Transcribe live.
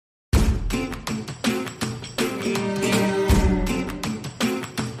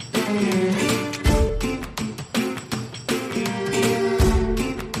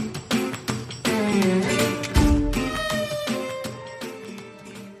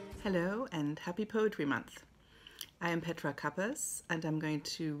Hello and happy Poetry Month. I am Petra Kuppers and I'm going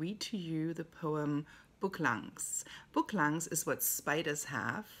to read to you the poem Book Lungs. Book lungs is what spiders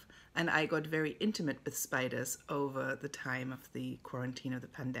have, and I got very intimate with spiders over the time of the quarantine of the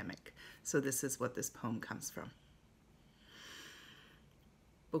pandemic. So this is what this poem comes from.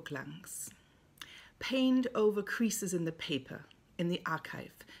 Book lungs. Paint over creases in the paper, in the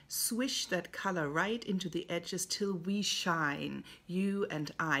archive. Swish that color right into the edges till we shine, you and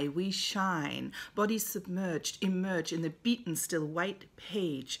I, we shine. Bodies submerged, emerge in the beaten still white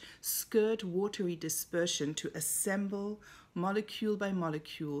page, skirt watery dispersion to assemble molecule by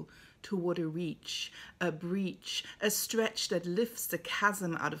molecule toward a reach, a breach, a stretch that lifts the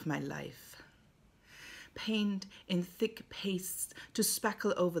chasm out of my life. Paint in thick pastes to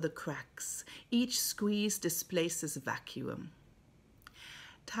spackle over the cracks. Each squeeze displaces vacuum.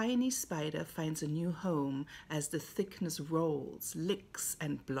 Tiny spider finds a new home as the thickness rolls, licks,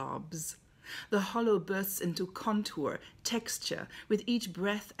 and blobs. The hollow bursts into contour, texture. With each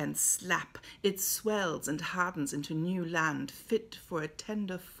breath and slap, it swells and hardens into new land, fit for a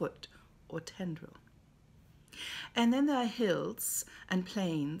tender foot or tendril. And then there are hills and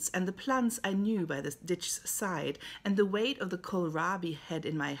plains, and the plants I knew by the ditch's side, and the weight of the kohlrabi head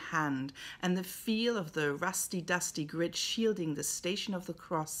in my hand, and the feel of the rusty, dusty grid shielding the station of the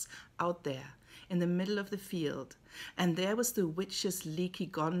cross out there, in the middle of the field. And there was the witch's leaky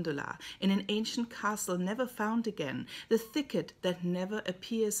gondola, in an ancient castle never found again, the thicket that never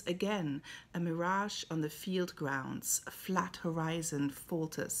appears again, a mirage on the field grounds, a flat horizon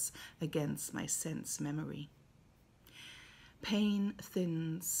falters against my sense memory. Pain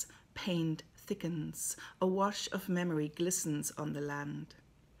thins, paint thickens, a wash of memory glistens on the land.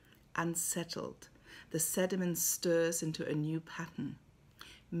 Unsettled, the sediment stirs into a new pattern.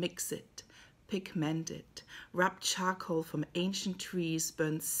 Mix it, pigment it, rub charcoal from ancient trees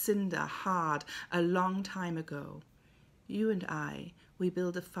burned cinder hard a long time ago. You and I, we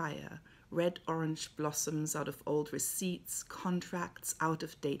build a fire, red-orange blossoms out of old receipts, contracts,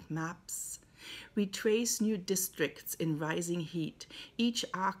 out-of-date maps. We trace new districts in rising heat. Each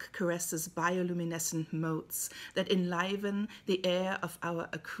arc caresses bioluminescent motes that enliven the air of our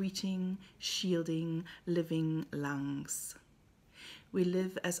accreting, shielding, living lungs. We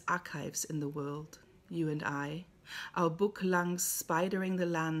live as archives in the world, you and I, our book lungs spidering the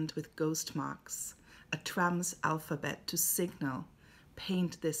land with ghost marks, a tram's alphabet to signal,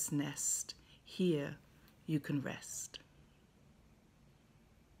 paint this nest, here you can rest.